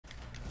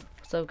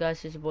What's up,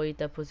 guys? It's your boy Eat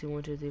That Pussy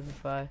 1 2 3 4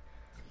 5.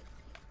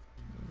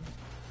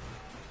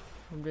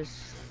 I'm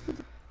just.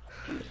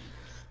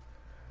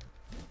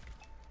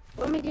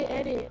 Let me get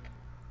edit.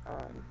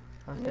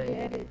 Let me get Okay.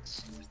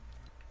 edits.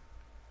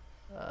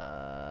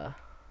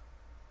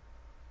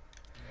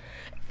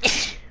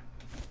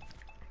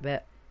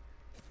 Bet.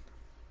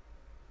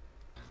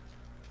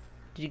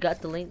 Did you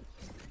got the link?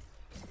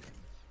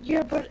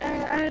 Yeah, but I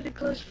had to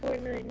close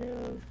Fortnite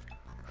now.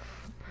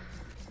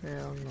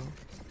 Hell no.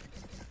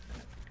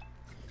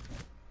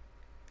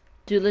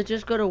 Dude, let's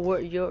just go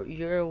to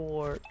your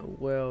world,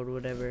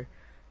 whatever,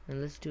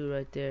 and let's do it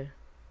right there.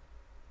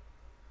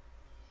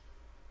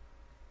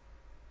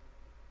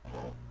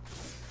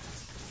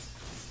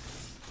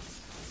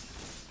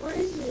 Where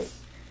is it?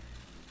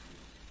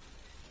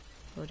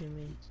 What do you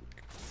mean?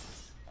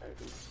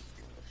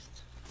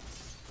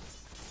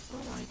 Oh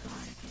my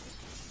god.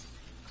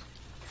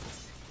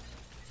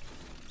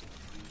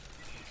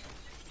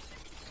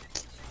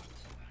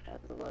 I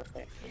have to look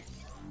there.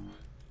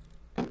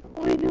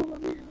 Wait, no.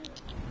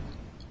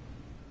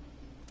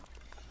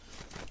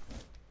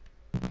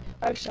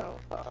 Actually,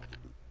 alright,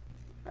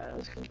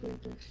 let's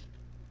complete this.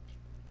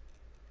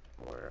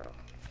 World.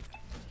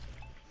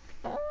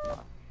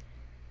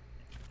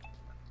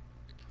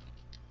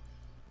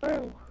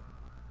 Bro.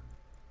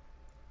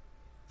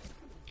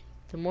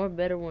 The more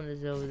better one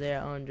is over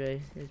there,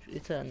 Andre.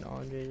 It's an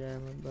Andre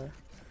Diamond, but.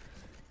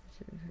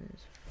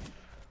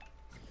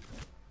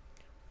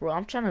 Bro,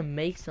 I'm trying to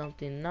make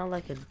something, not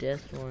like a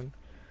death one.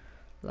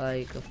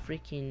 Like a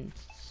freaking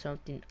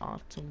something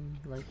awesome,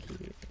 like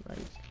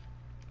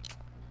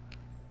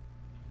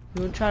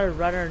you wanna try to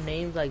write our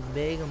names like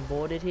big and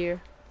bolded here?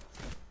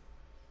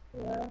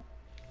 Yeah.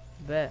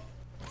 Bet.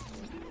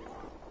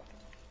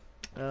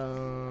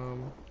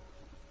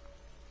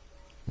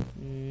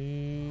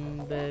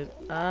 Babe,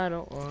 I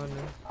don't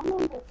wanna.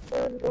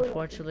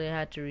 Unfortunately, I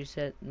had to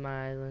reset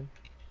my island.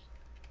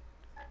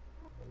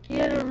 You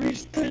had to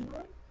reset.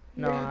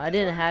 No, I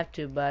didn't have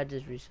to, but I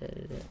just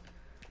resetted it.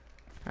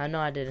 I know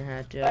I didn't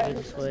have to. I could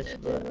just switch,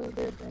 but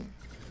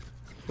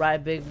right,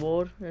 big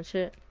board and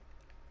shit.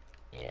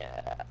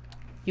 Yeah.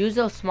 Use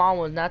those small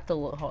ones, not the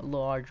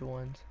large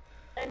ones.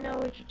 I know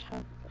what you're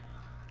talking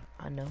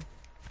about. I know.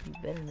 You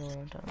better know what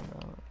I'm talking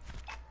about.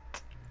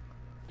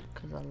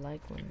 Cause I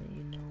like when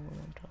you know what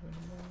I'm talking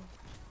about.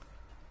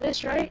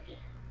 This, right?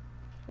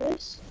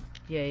 This?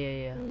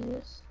 Yeah.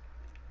 This?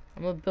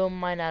 I'm gonna build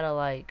mine out of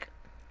like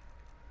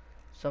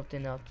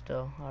something else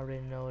though. I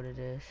already know what it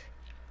is.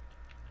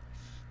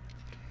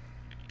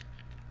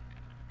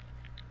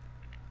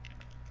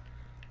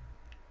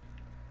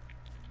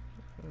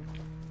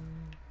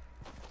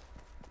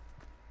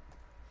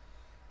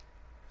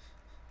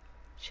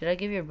 Should I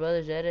give your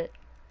brother's edit?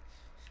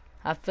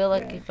 I feel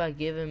like Yeah. if I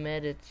give him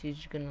edits, he's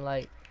just gonna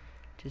like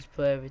just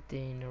put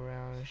everything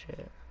around and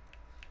shit.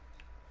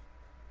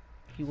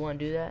 You wanna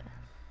do that?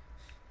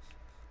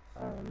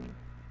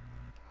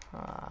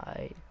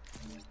 Alright.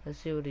 Let's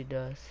see what he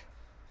does.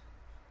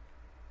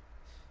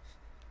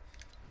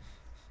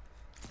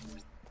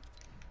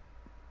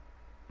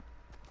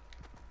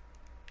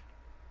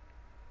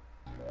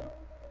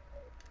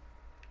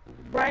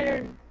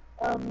 Write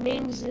our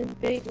names in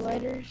big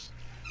letters.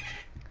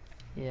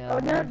 Yeah. Oh,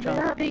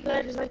 not big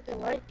letters like the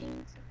light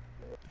things.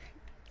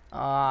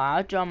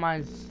 I'll draw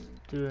mine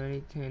through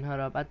anything. Hold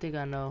up, I think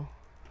I know.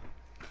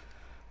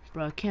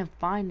 Bro, I can't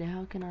find it.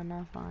 How can I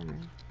not find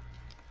it?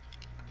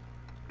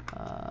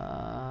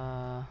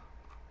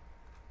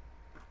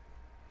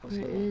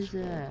 Where is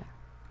that?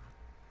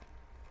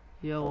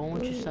 Yo, why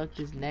won't you suck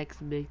this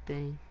next big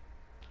thing?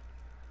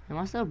 Am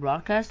I still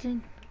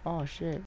broadcasting? Oh shit.